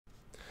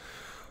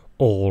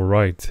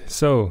Alright,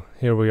 so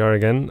here we are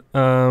again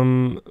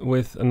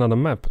with another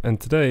map, and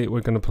today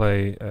we're gonna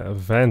play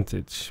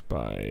Vantage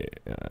by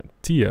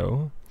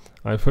Theo.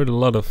 I've heard a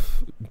lot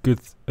of good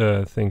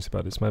things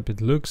about this map.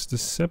 It looks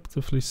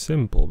deceptively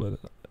simple, but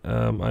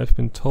I've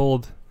been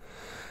told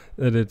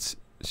that it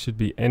should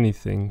be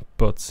anything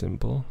but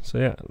simple. So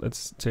yeah,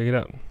 let's check it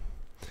out.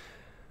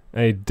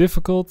 A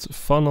difficult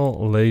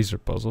funnel laser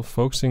puzzle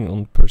focusing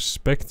on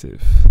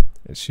perspective.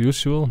 As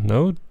usual,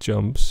 no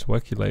jumps,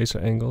 wacky laser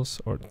angles,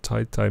 or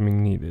tight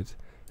timing needed.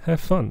 Have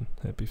fun,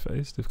 happy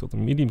face. Difficult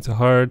and medium to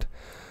hard.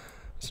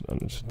 It's an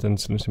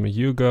unintentional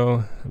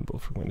Hugo, and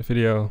both recommend the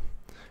video.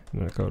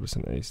 Narkodes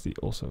and ASD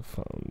also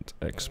found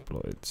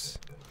exploits.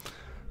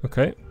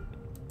 Okay,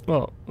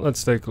 well,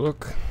 let's take a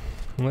look.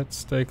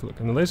 Let's take a look.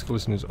 And the laser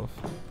collision is off.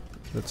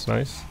 That's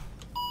nice.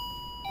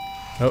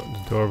 Oh,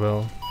 the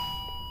doorbell.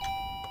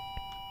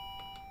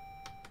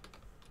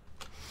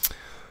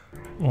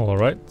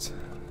 Alright.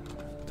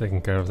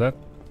 Taking care of that.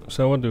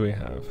 So what do we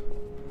have?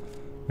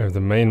 We have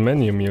the main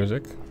menu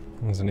music.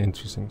 That's an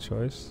interesting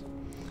choice.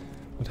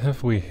 What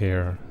have we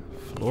here?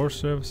 Floor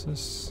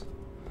surfaces.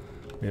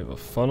 We have a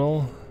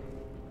funnel.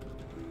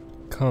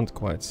 Can't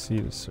quite see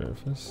the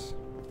surface.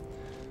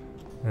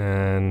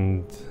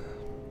 And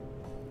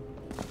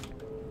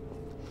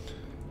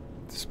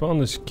to spawn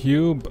this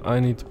cube, I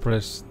need to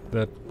press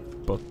that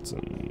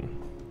button.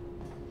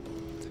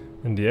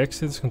 And the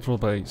exit is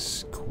controlled by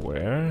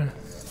square.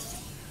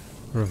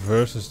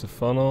 Reverses the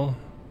funnel.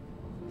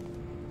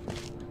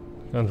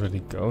 Can't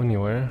really go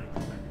anywhere.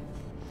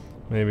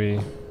 Maybe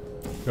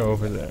go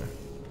over there.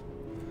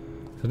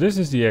 So this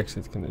is the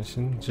exit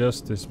condition.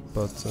 Just this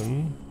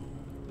button.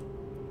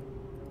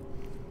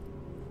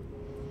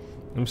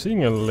 I'm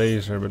seeing a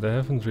laser, but I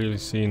haven't really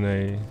seen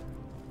a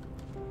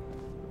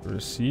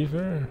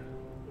receiver.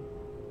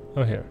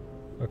 Oh, here.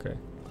 Okay.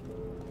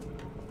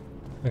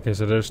 Okay,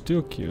 so there's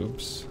two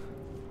cubes.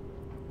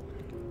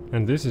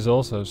 And this is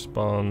also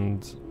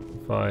spawned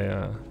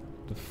via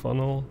the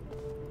funnel,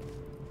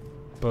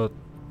 but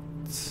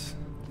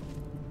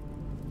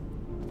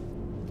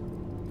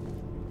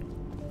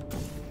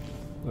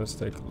let's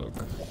take a look.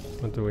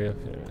 What do we have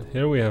here?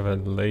 Here we have a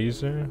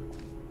laser,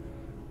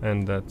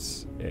 and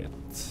that's it.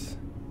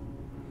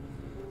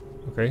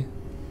 Okay.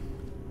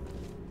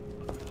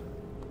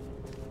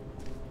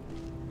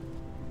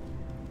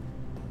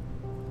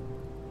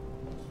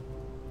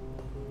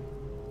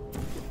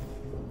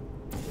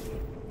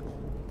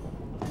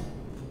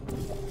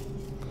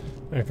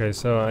 Okay,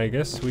 so I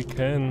guess we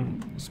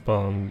can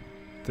spawn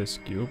this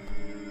cube.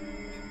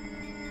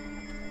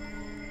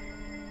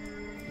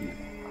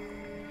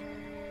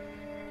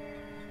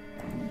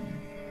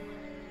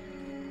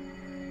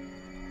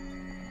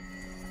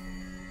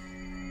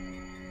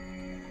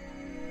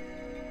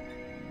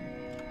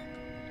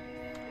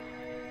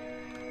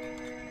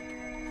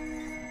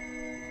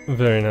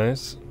 Very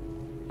nice.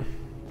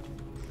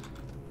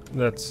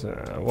 That's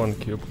one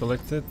cube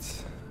collected.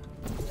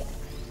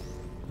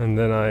 And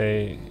then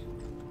I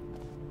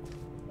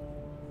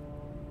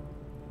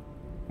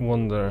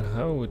wonder,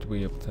 how would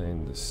we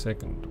obtain the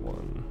second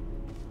one?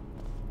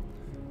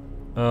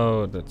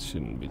 Oh, that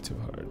shouldn't be too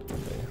hard.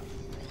 Okay.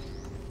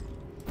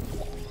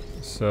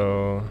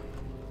 So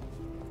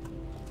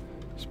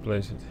just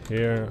place it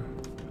here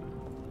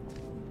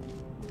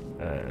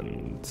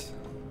and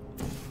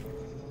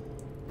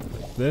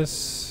like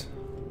this.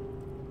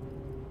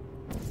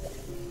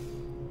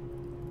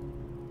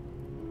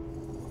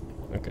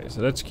 Okay,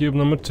 so that's cube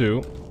number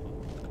 2.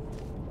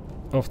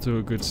 Off to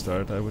a good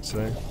start, I would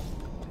say.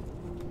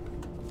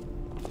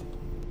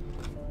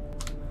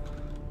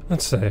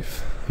 Let's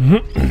save.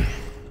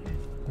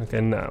 Okay,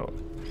 now.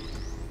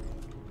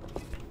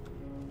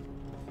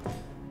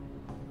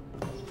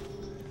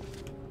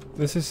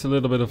 This is a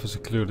little bit of a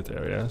secluded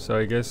area, so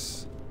I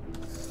guess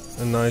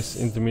a nice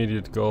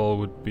intermediate goal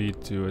would be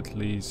to at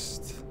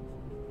least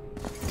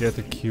get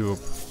a cube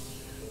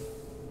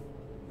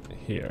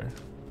here.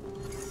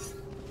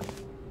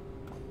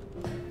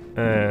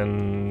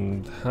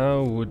 And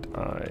how would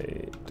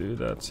I do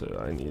that?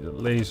 So I need a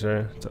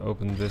laser to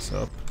open this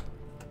up.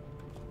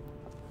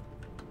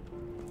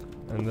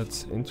 And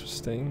that's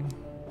interesting.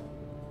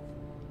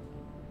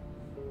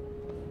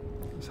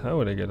 How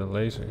would I get a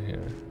laser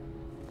here?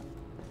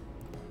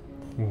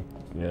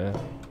 Yeah,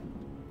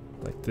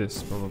 like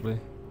this probably.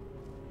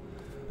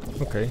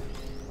 Okay.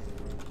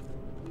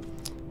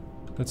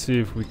 Let's see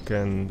if we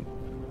can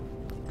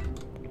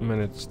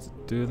manage to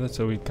do that.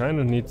 So we kind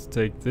of need to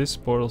take this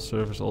portal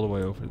surface all the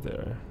way over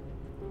there.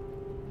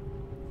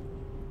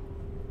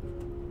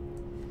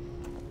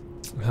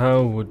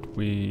 How would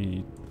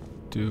we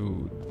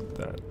do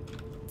that?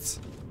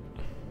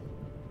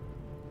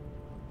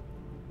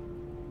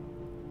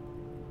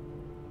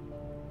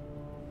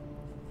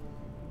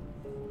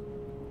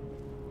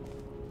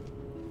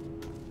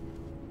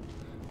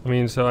 I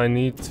mean, so I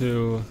need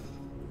to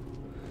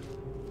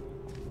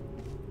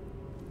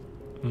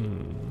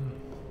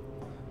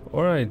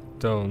or I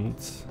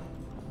don't.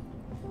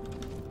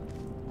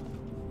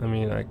 I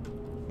mean,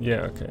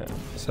 yeah, okay.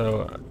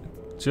 So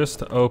just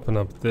to open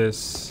up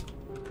this,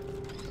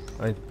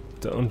 I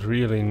don't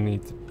really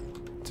need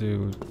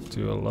to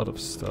do a lot of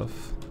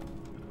stuff.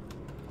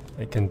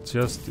 I can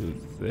just do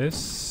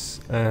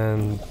this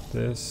and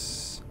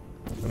this.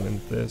 I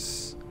meant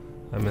this.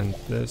 I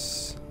meant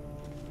this.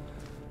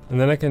 And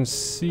then I can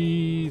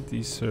see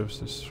these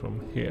surfaces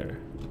from here.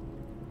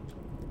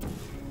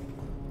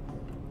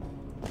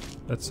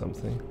 That's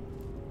something.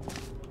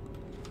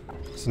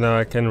 So now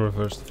I can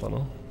reverse the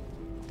funnel.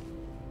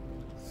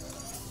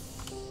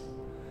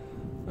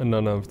 I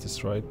don't know if this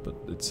is right, but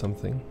it's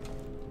something.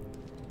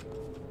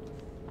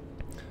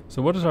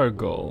 So what is our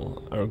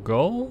goal? Our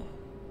goal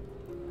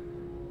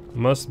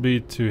must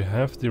be to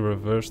have the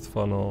reversed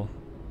funnel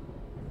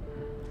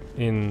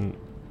in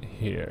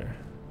here.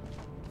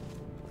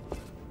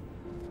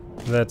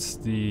 That's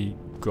the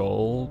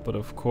goal, but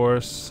of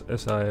course,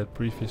 as I had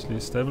previously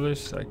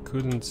established, I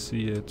couldn't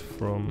see it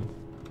from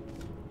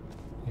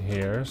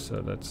here,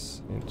 so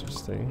that's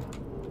interesting.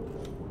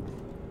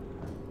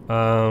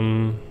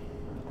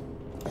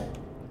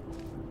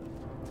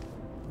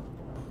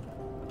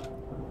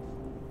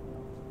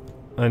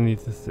 I need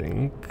to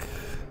think.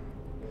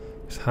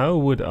 How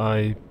would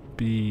I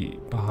be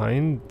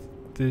behind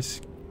this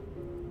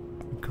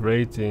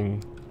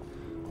grating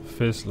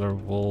fizzler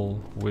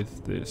wall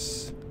with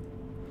this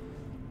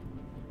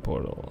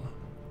portal?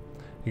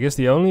 I guess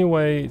the only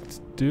way to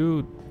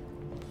do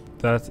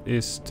that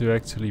is to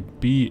actually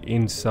be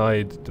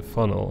inside the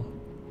funnel,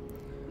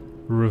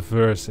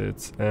 reverse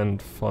it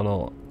and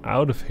funnel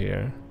out of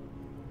here,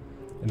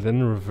 and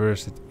then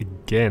reverse it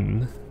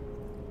again.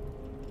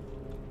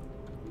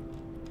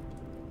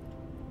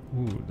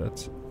 Ooh,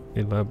 that's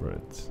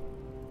elaborate.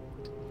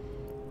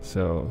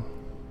 So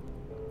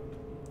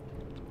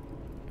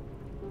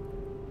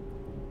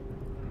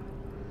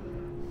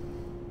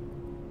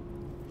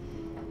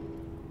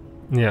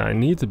yeah, I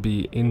need to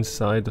be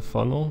inside the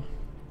funnel.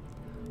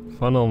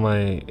 Funnel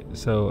my...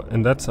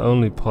 and that's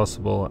only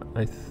possible,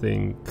 I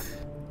think...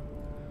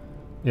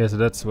 Yeah, so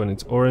that's when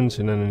it's orange,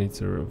 and then I need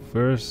to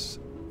reverse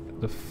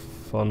the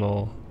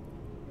funnel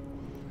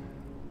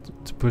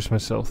to push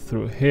myself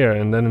through here,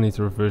 and then I need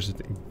to reverse it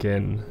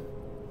again.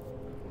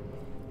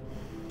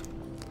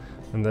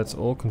 And that's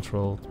all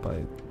controlled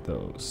by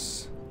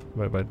those...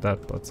 by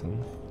that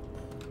button.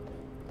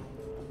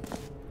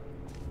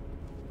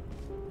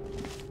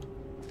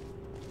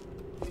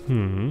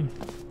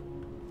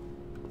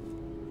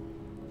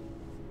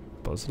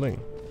 Puzzling.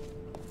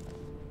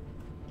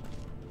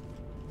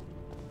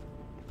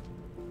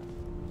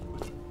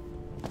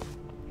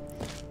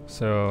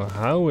 So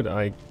how would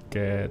I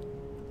get...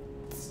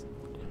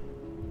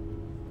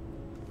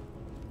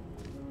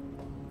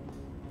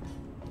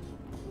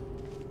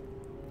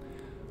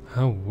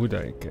 How would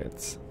I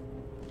get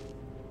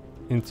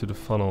into the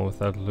funnel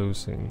without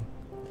losing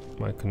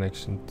my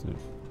connection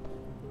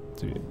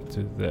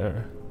to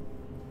there?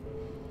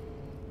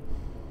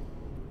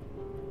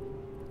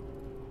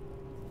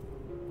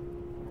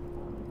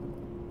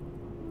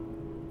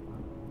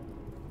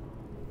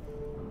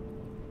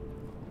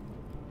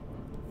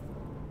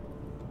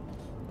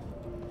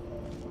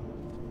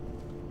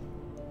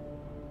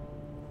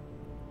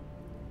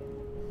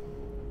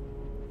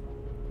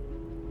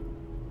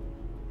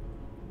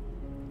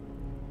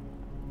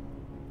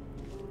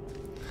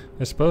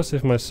 I suppose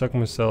if I suck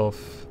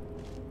myself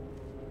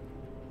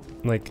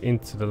like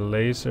into the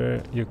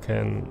laser, you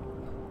can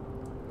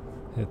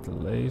hit the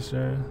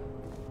laser.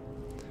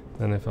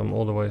 Then if I'm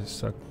all the way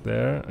stuck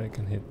there, I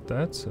can hit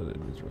that so that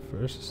it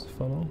reverses the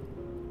funnel.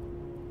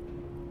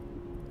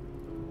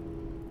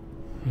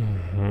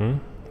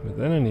 But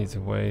then I need a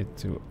way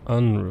to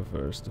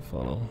unreverse the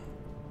funnel.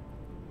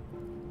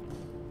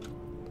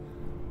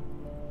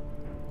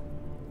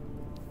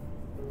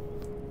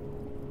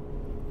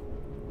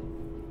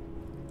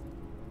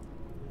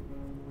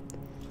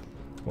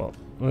 Well,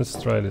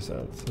 let's try this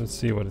out. Let's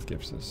see what it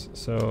gives us.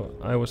 So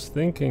I was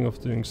thinking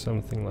of doing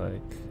something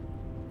like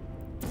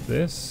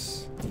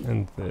this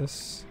and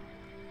this.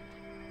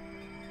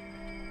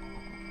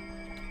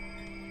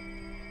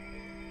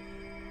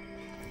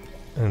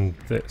 And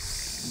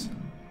this.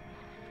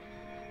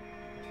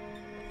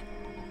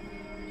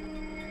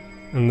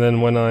 And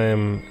then when I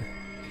am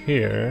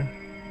here,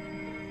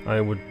 I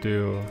would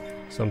do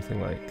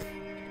something like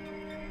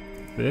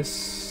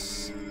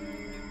this.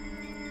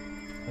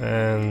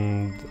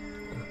 And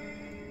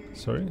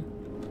sorry,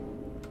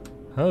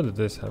 how did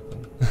this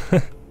happen?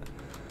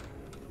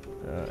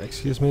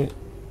 Excuse me,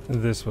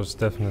 this was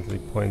definitely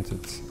pointed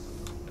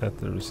at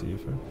the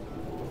receiver.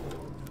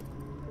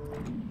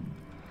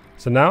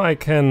 So now I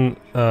can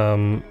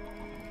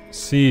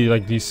see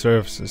like these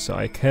surfaces, so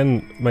I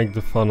can make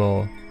the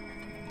funnel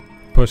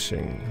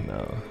pushing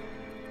now.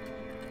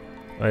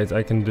 Right,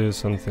 I can do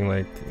something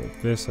like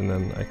this, and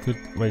then I could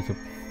make a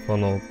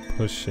funnel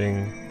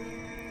pushing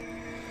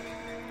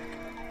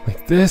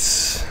like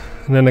this,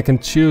 and then I can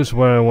choose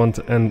where I want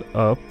to end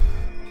up,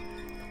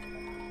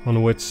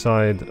 on which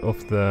side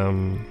of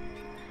the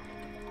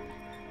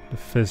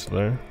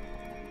fizzler.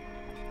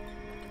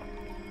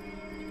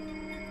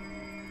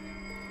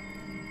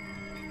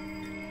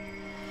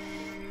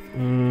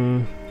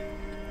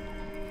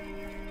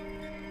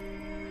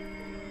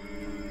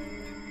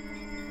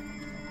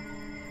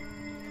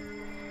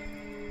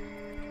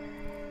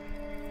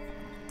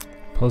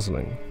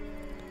 Puzzling.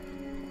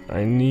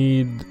 I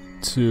need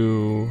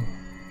to...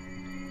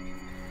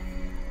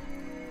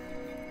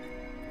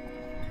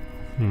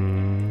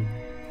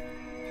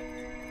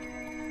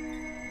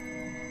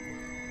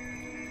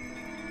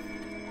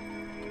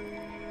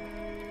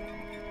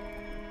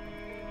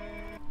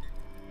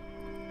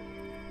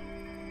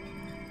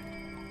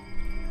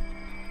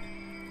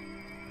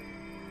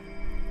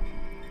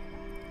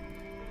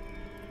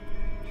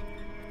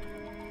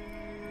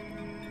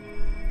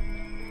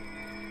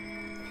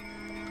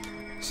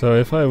 So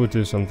if I would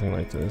do something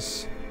like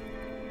this,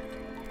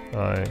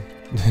 I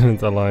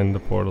didn't align the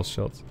portal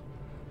shot.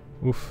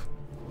 Oof.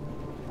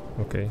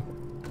 Okay.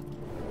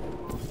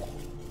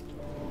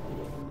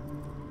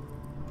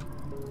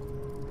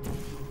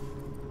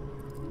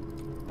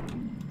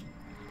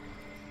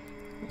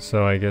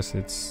 So I guess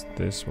it's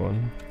this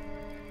one.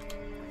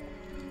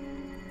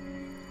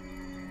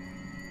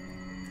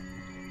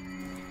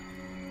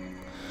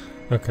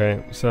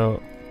 Okay,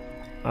 so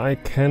I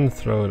can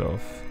throw it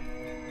off.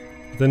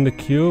 Then the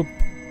cube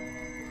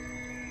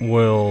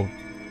will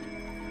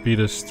be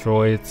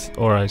destroyed,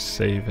 or I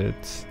save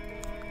it.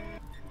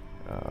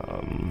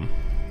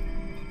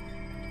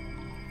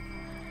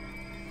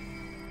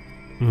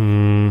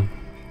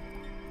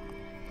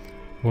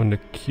 When the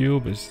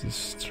cube is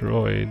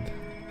destroyed,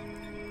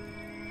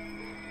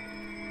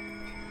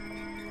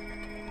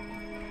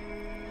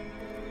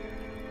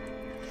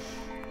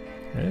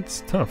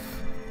 it's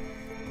tough.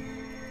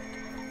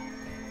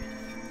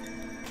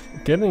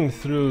 Getting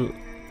through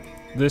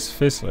this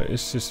fizzler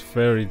is just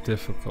very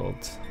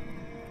difficult.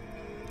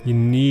 You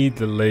need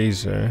the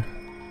laser.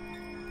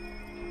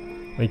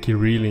 Like, you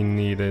really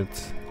need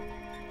it.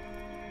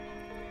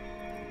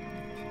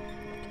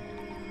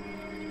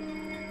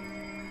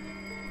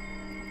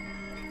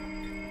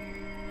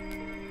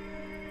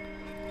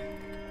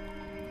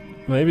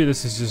 Maybe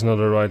this is just not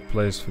the right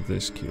place for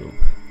this cube.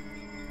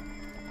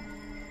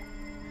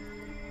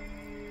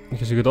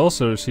 Because you could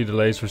also see the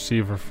laser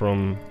receiver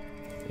from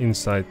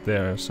inside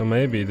there, so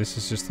maybe this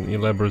is just an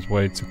elaborate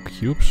way to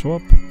cube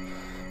swap.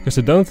 Because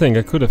I don't think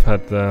I could have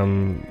had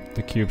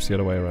the cubes the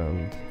other way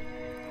around.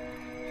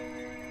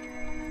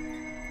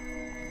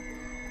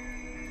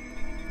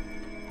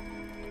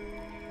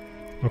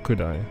 Or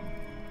could I?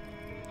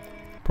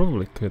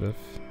 Probably could have.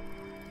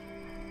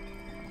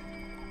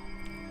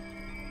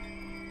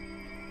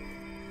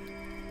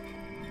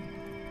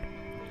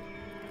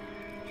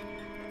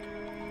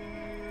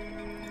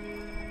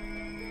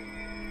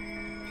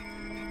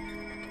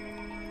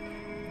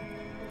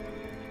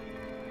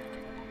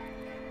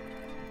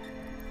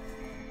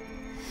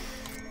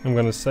 I'm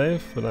gonna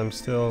save, but I'm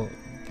still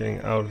getting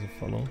out of the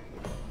funnel.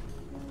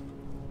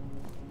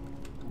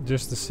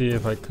 Just to see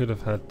if I could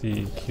have had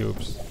the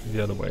cubes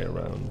the other way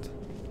around.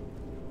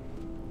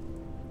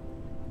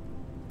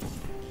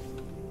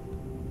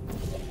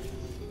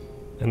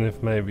 And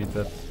if maybe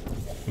that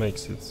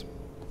makes it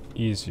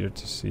easier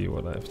to see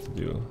what I have to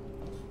do.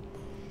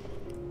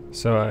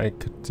 So I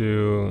could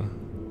do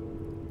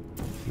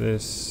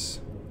this.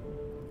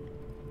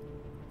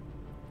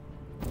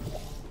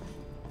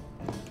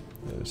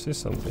 This is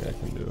something I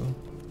can do.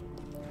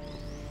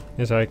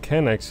 Yes, I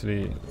can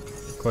actually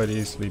quite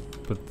easily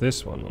put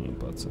this one on the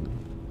button.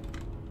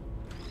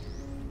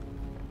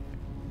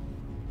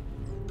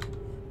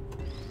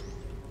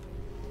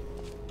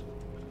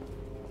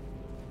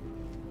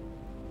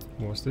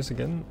 What was this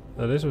again?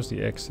 Oh, this was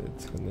the exit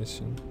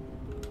condition.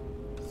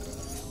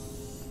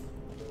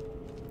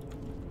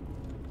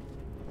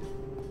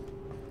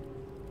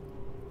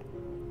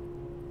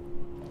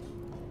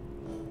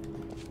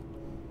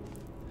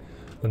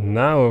 But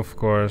now, of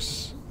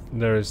course,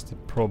 there is the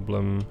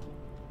problem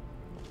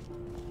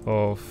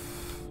of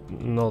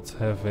not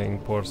having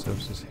port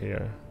surfaces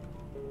here.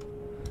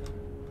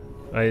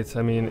 Right,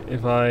 I mean,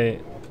 if I,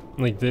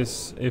 like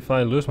this, if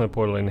I lose my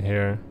portal in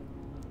here,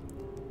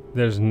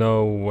 there's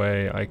no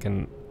way I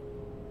can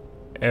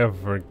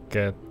ever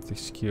get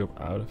this cube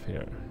out of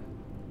here.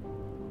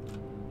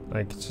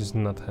 Like, it's just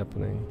not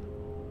happening.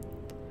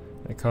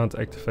 I can't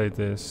activate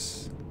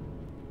this.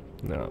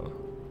 No.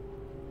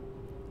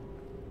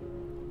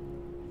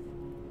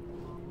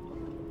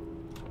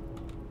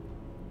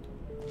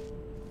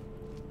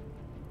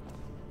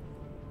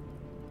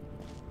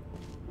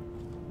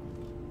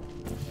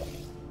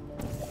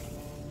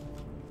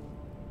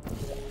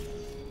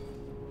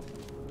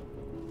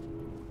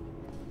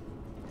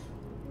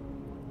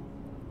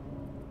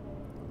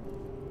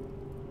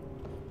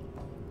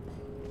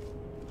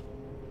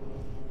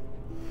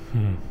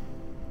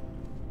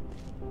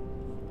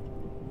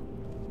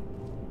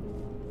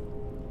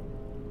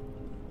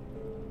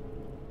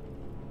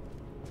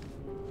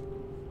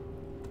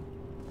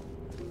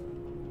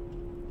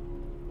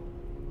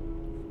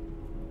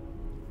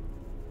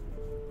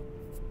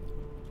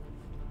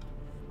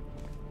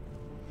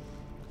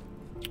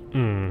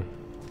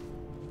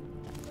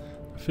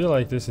 I feel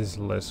like this is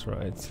less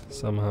right,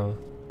 somehow.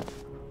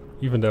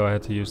 Even though I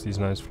had to use these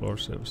nice floor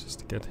surfaces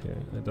to get here,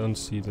 I don't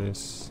see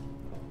this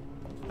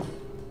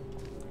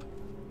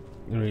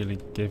really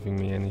giving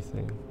me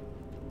anything,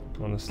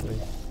 honestly.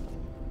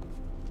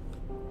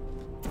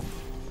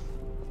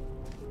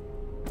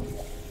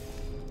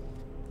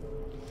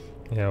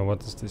 Yeah, what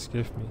does this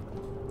give me?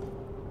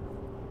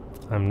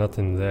 I'm not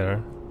in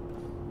there.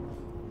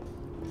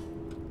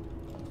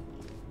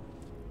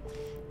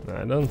 No,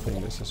 I don't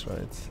think this is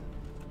right.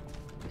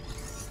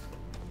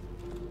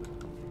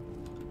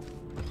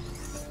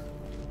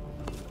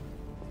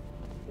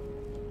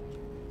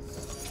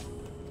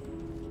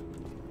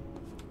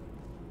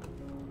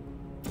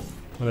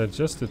 But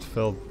it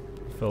felt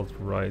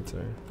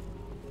righter,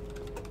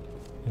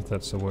 if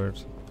that's the word.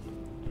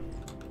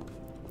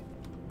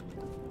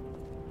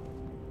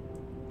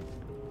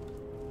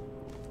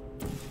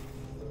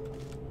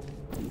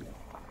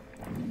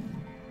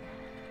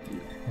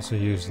 Also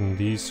using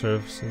these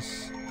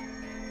surfaces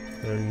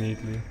very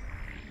neatly.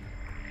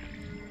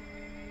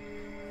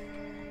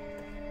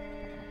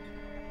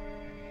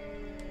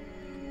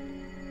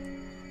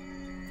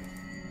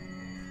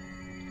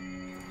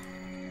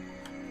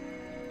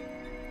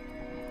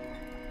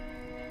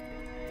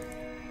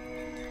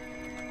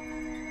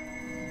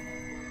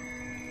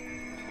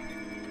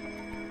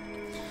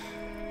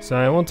 So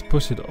I want to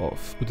push it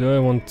off, but do I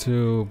want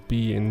to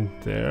be in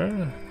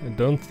there? I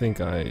don't think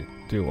I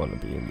do want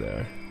to be in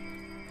there.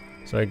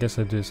 So I guess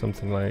I do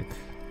something like...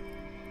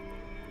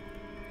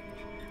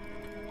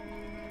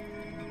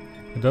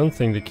 I don't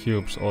think the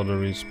cubes auto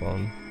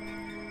respawn.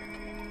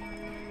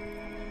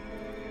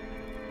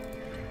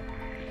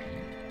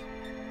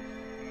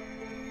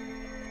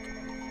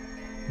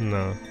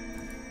 No.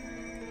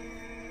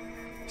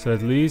 So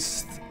at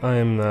least I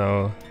am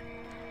now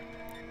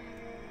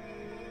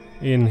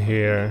in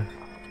here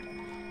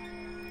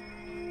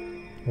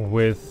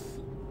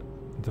with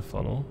the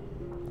funnel.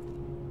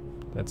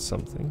 That's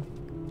something.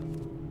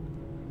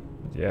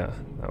 But yeah,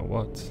 now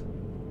what?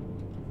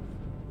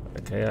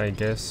 Okay, I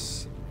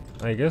guess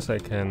I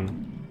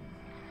can.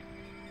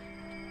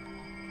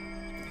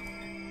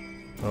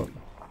 Oh.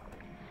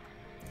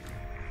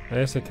 I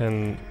guess I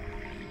can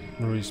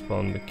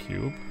respawn the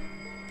cube.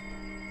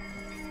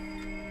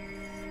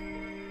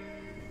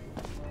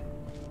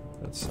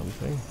 That's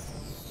something.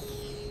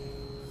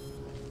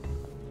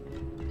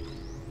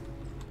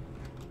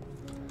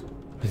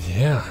 But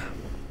yeah.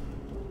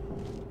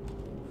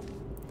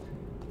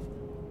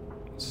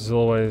 This is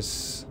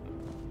always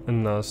a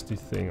nasty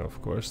thing,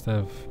 of course, to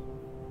have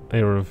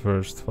a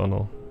reversed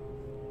funnel.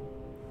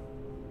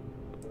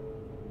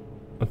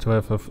 Or to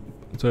have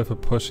a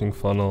pushing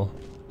funnel,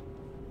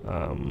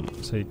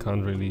 so you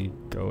can't really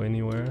go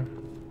anywhere.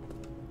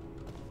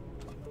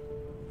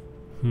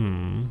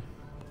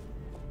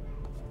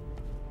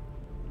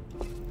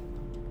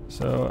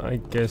 So I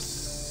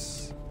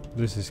guess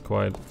this is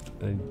quite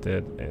a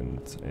dead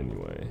end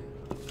anyway.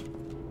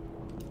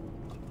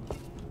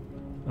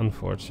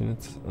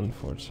 Unfortunate,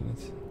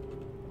 unfortunate.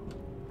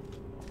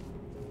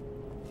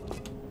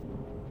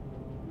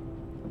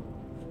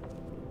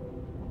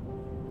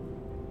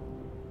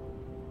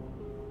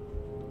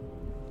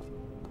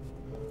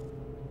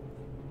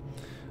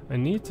 I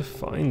need to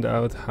find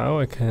out how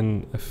I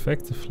can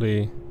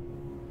effectively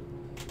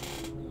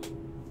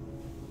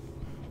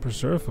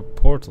preserve a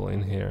portal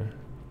in here.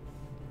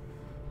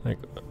 Like,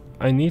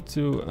 I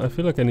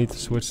feel like I need to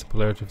switch the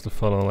polarity of the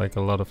funnel like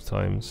a lot of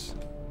times.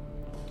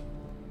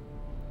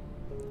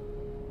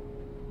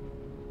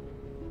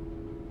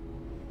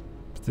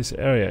 But this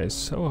area is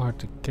so hard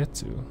to get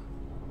to.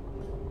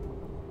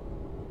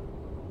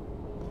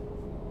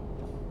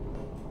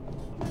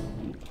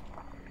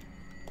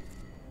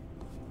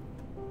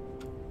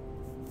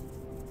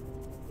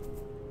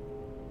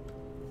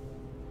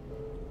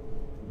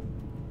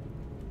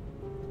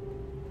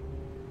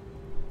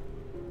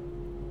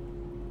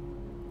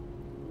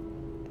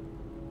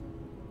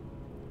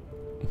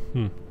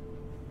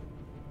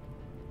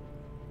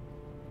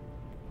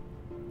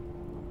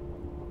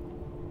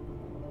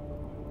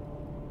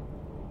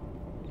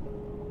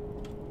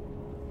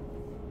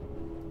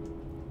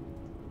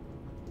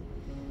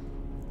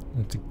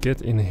 And to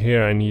get in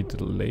here I need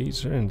the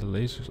laser, and the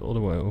laser's all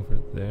the way over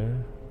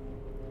there.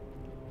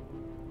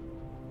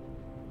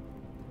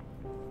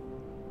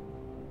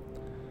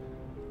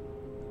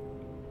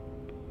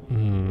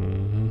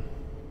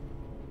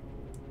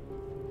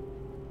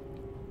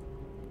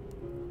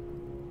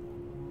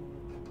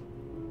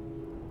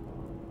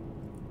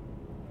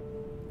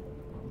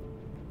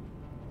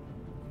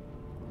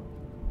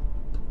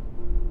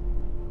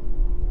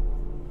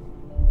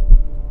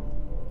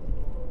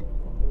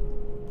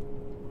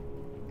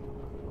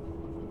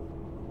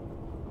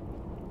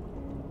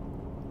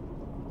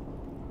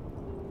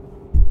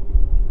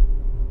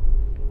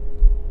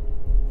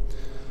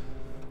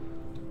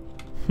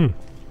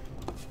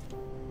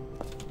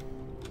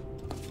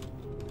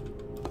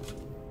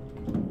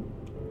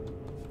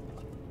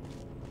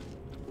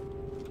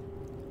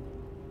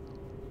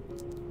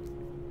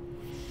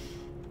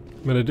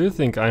 But I do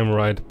think I'm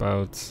right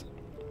about,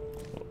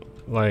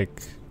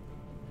 like,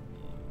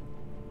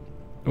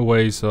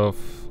 ways of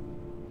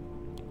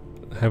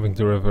having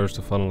to reverse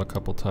the funnel a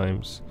couple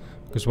times,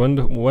 because when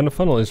the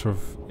funnel is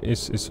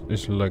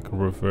like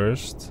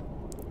reversed,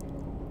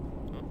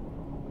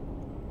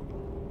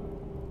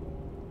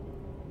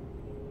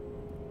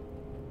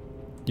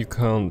 you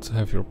can't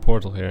have your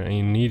portal here, and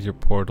you need your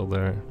portal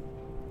there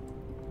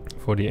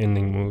for the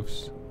ending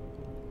moves.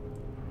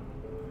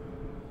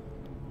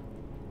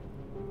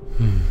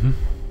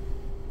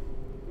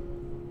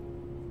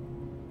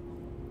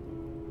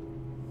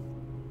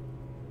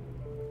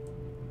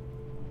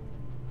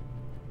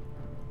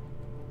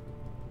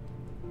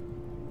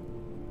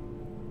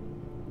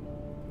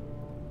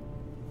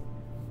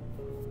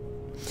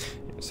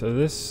 So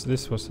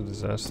this was a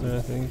disaster,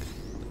 I think.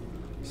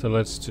 So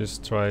let's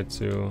just try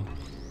to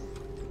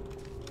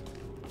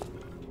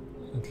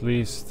at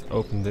least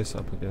open this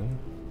up again.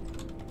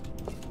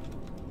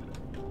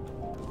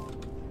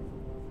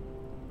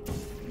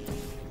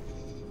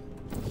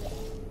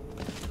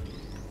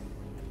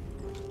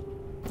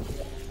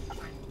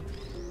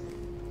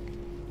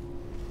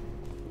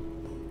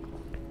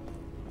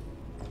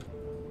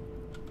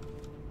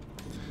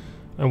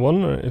 I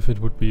wonder if it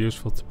would be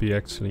useful to be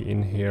actually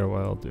in here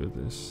while I do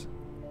this.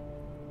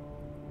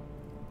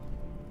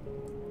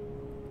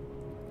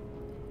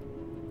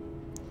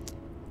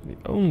 The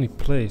only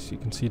place you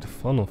can see the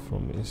funnel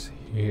from is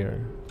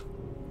here.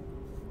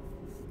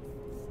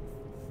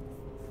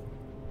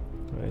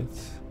 Right.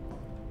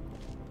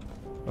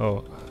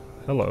 Oh,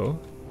 hello.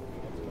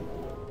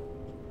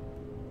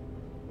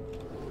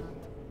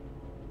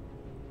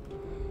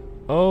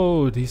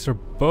 Oh, these are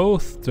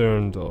both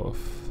turned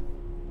off.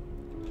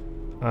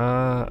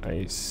 Ah,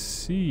 I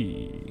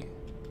see.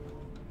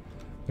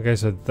 Okay,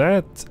 so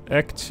that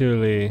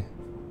actually...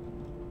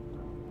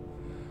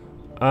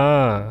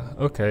 Ah,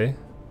 okay.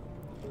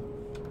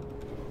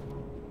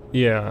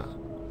 Yeah,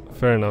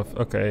 fair enough.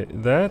 Okay,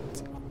 that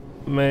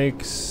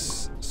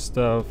makes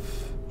stuff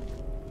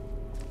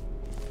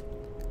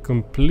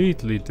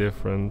completely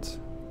different.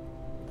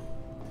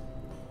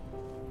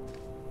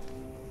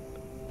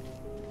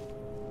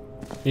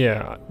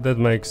 Yeah, that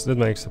makes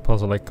the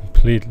puzzle like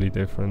completely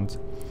different.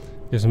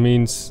 This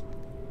means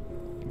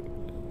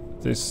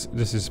this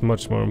is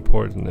much more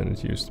important than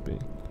it used to be.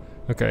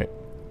 Okay.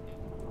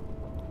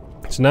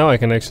 So now I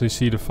can actually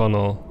see the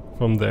funnel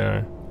from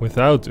there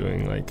without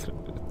doing like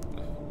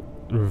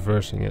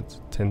reversing it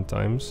 10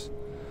 times.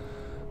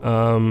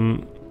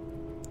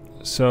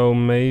 So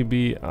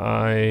maybe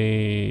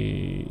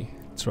I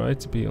try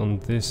to be on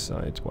this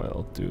side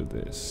while I do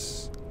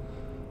this.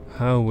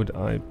 How would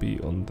I be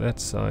on that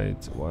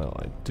side while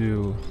I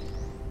do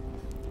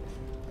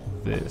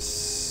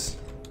this?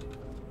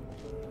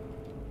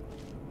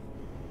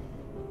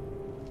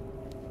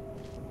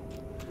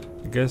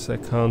 I guess I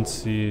can't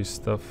see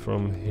stuff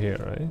from here,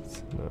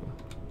 right? No.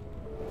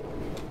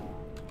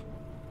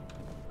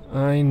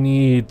 I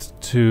need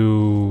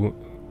to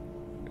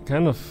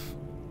kind of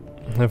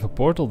have a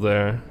portal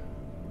there,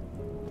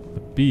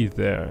 but be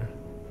there.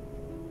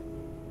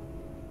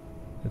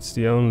 It's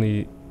the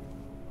only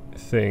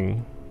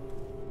thing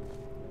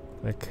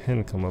I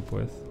can come up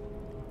with.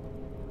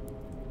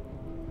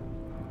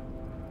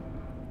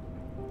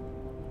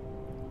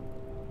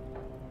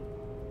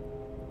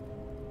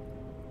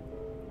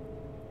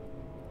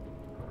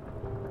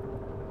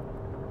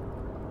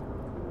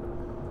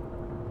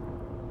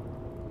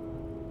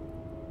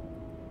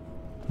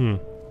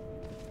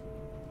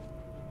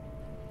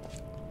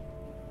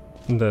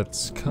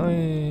 That's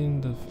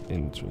kind of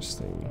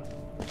interesting.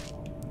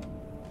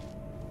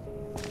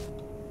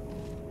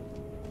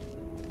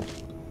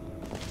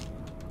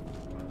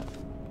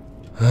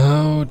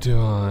 How do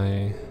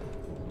I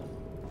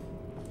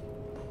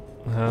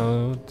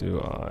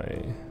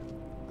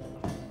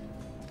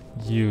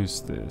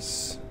use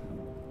this?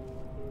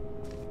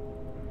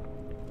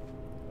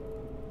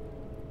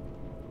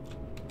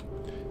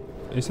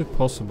 Is it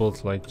possible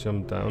to like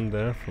jump down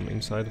there from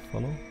inside the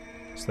funnel?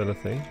 Is that a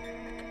thing?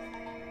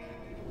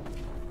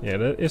 Yeah,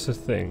 that is a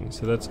thing,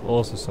 so that's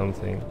also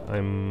something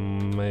I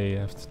may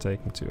have to take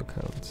into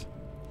account.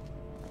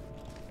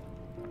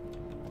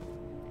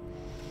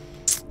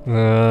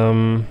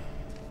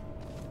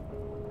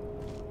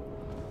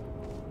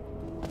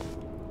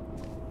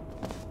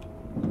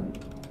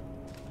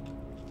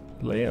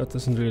 Layout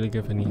doesn't really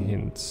give any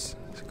hints.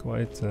 It's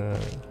quite...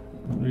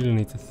 really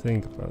need to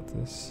think about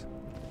this.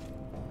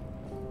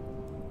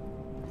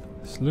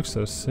 This looks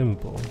so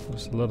simple.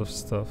 There's a lot of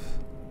stuff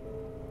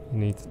you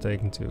need to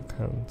take into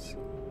account.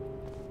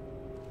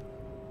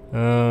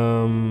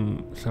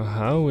 So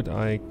how would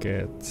I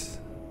get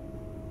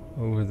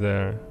over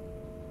there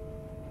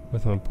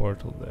with my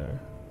portal there?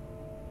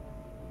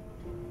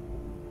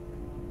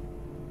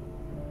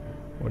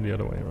 Or the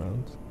other way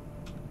around?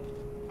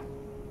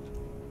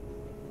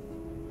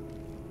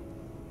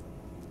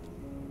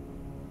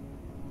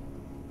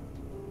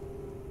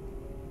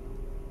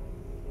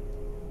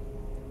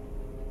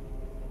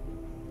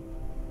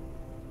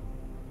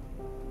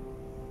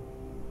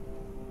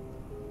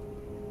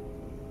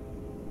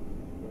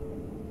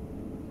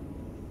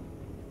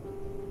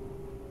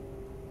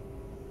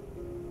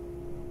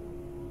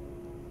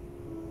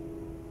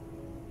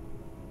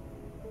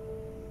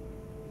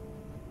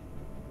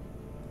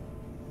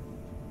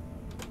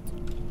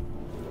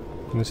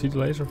 you see the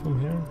laser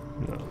from here?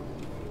 No.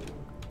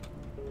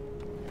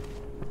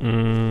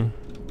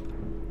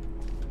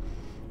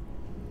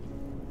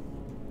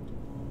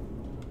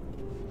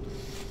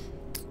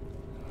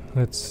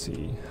 Let's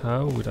see.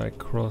 How would I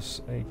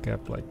cross a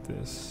gap like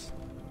this?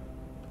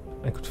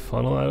 I could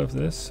funnel out of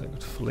this. I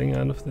could fling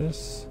out of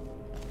this.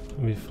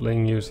 Maybe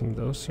fling using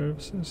those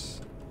services.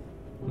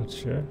 Not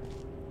sure.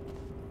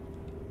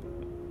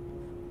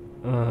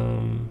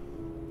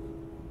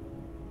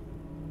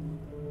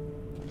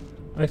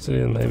 Actually,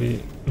 it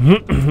maybe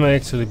may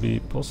actually be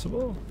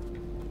possible.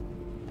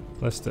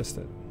 Let's test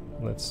it.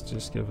 Let's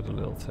just give it a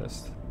little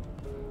test.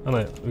 Oh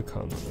no, we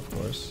can't, of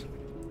course.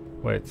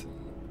 Wait.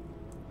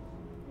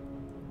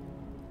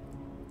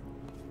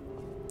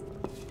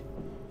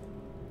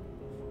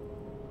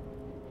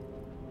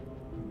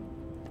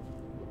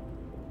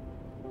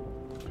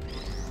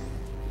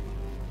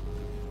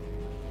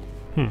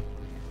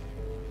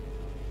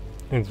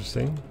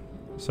 Interesting.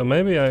 So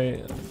maybe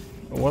I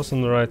was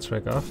on the right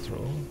track after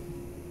all.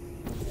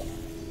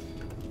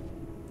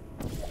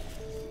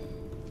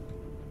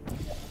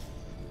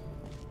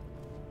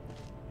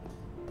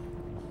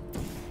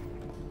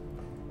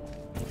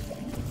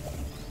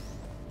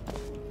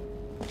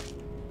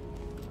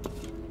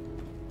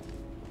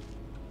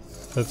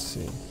 Let's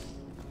see.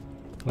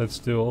 Let's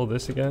do all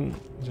this again,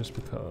 just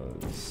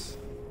because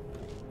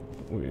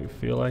we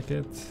feel like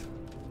it.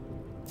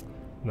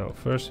 No,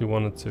 first we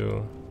wanted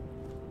to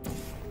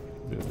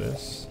do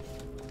this.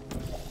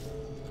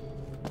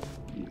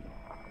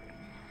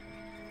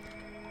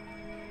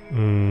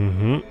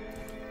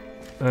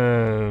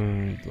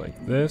 And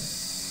like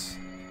this.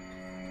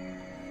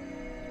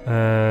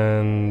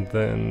 And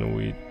then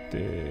we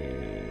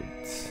did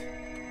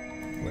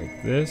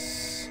like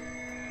this.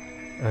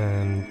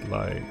 And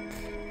like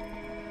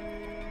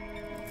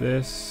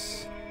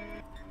this.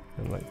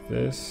 And like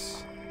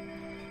this.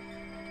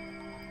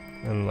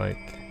 And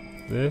like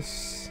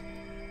this.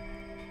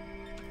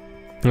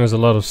 There's a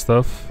lot of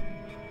stuff.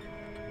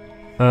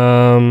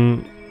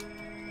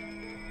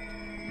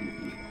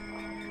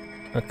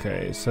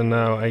 Okay, so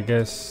now I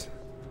guess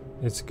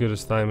it's good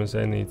as time as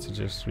any to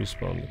just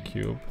respawn the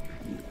cube.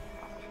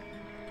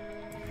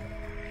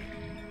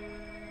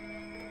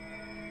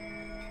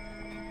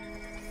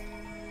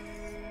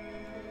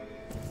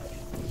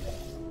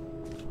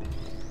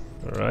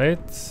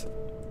 Alright.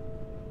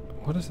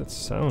 What is that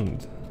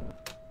sound?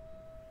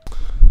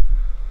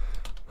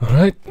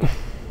 Alright.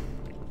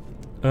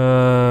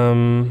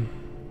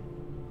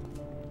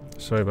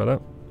 Sorry about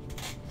that.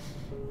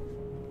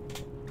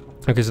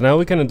 Okay, so now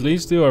we can at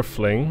least do our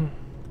fling.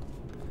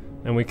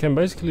 And we can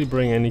basically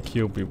bring any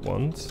cube we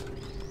want.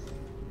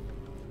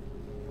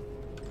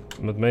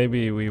 But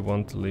maybe we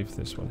want to leave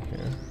this one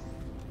here.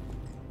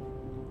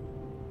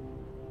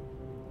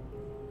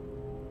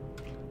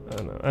 I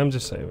don't know, I'm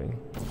just saving.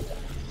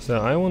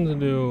 So I want to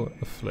do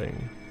a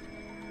fling.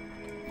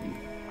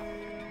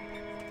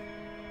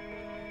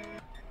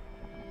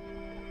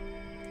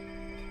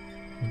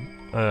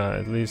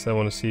 At least I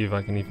want to see if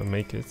I can even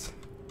make it.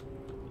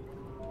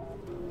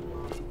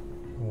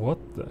 What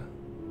the?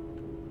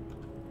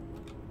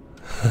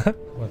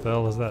 What the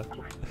hell is that?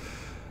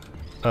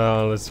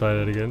 Let's try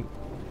that again.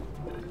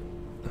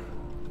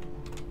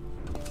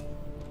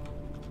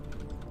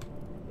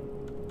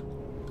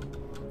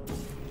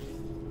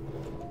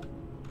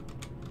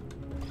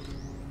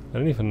 I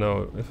don't even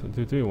know if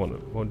do you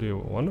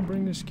want to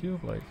bring this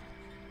cube? Like,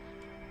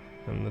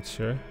 I'm not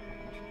sure.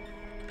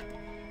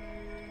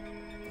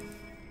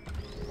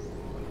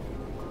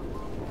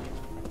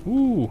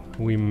 Ooh,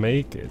 we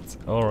make it.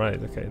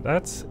 Alright, okay,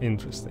 that's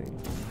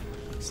interesting.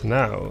 So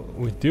now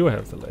we do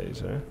have the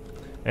laser,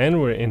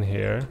 and we're in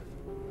here.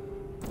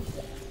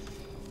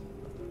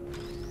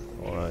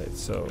 Alright,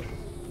 so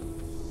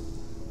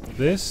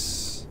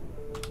this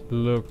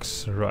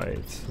looks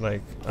right.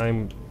 Like,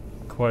 I'm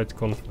quite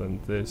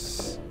confident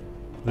this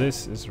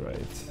is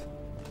right.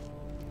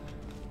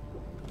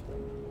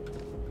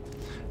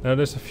 Now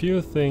there's a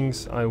few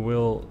things I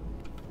will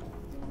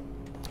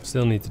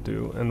still need to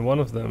do, and one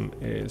of them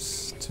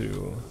is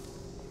to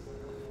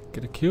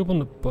get a cube on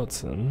the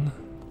button.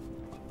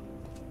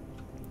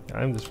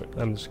 I'm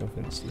just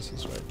convinced this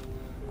is right.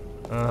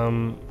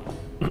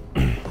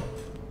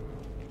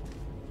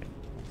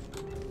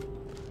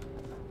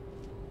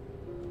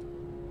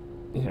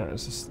 Yeah,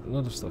 there's just a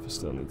lot of stuff I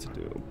still need to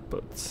do,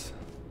 but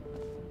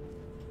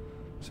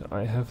so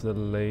I have the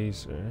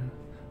laser.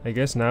 I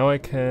guess now I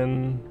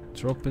can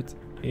drop it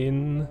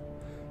in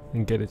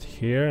and get it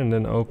here, and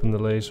then open the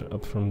laser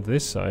up from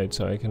this side,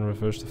 so I can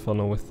reverse the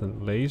funnel with the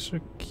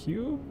laser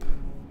cube.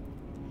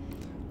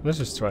 Let's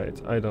just try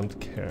it. I don't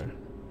care.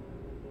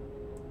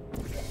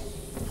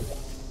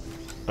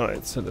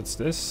 Alright, so that's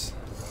this.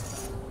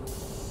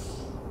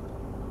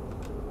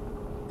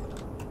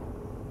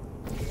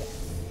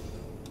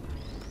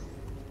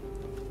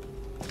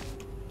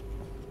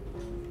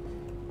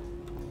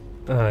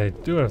 I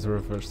do have the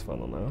reversed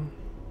funnel now.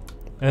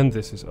 And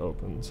this is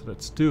open, so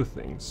that's two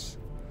things.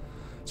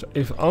 So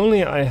if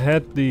only I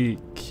had the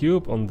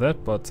cube on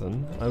that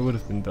button, I would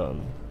have been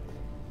done.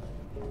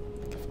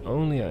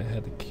 only I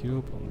had a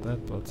cube on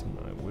that button,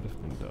 I would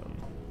have been done.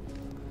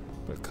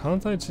 But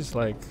can't I just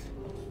like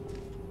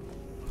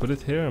put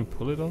it here and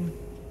pull it on?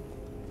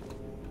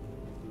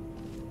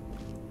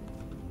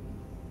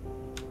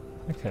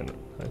 I can,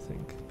 I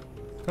think.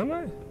 Can't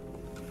I?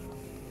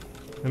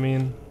 I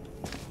mean,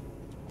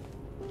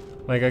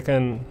 like I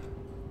can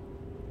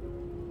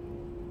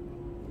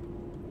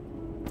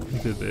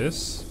do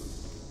this,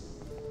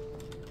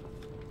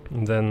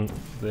 and then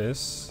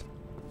this,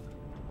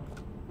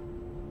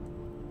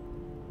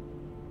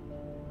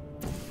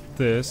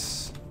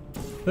 this.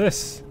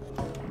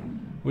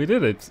 We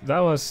did it. That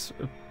was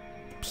a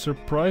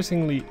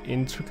surprisingly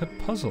intricate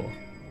puzzle.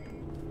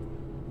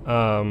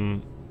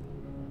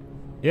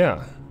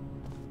 Yeah.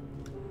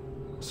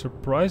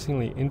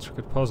 Surprisingly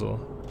intricate puzzle.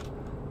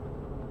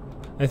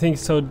 I think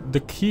so.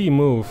 The key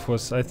move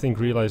was, I think,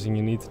 realizing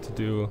you needed to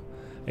do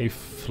a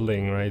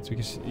fling, right?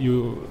 Because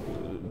you.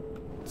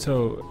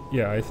 So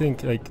yeah, I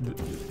think like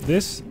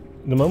this.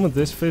 The moment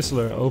this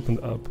fizzler opened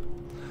up,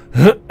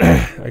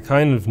 I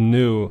kind of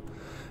knew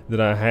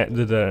that I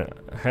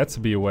had to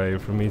be a way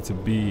for me to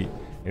be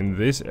in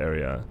this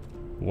area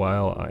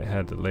while I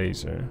had the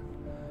laser.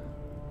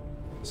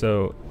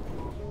 So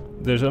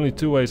there's only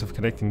two ways of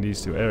connecting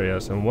these two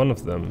areas, and one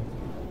of them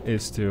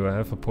is to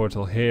have a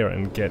portal here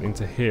and get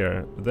into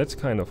here. But that's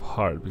kind of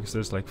hard because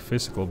there's like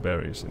physical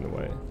barriers in the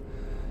way.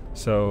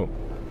 So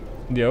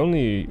the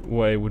only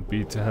way would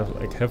be to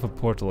have a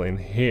portal in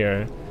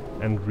here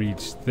and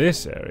reach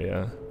this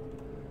area.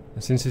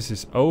 And since this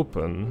is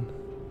open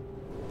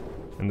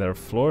and there are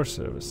floor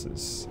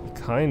surfaces, you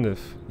kind of,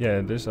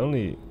 yeah, there's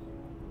only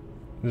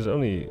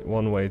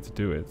one way to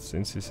do it.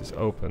 Since this is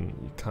open,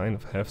 you kind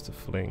of have to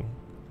fling.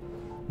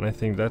 And I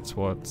think that's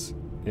what,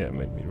 yeah,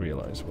 made me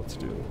realize what to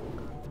do.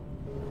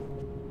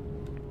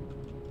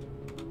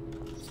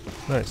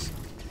 Nice.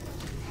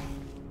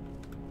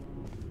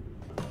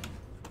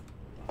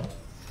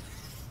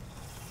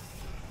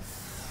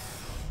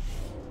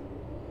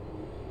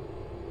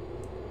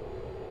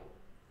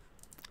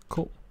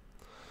 Cool.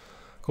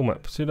 Cool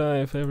map. Should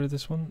I favorite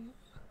this one?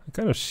 I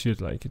kind of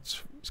should. Like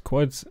it's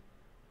quite,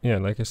 yeah,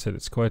 like I said,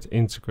 it's quite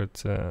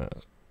intricate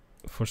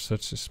for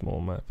such a small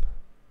map.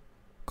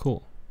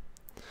 Cool.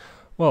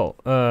 Well,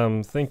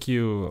 thank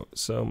you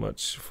so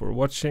much for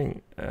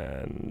watching,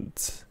 and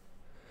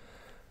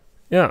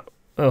yeah,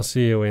 I'll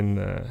see you in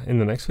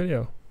the next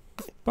video.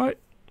 Bye.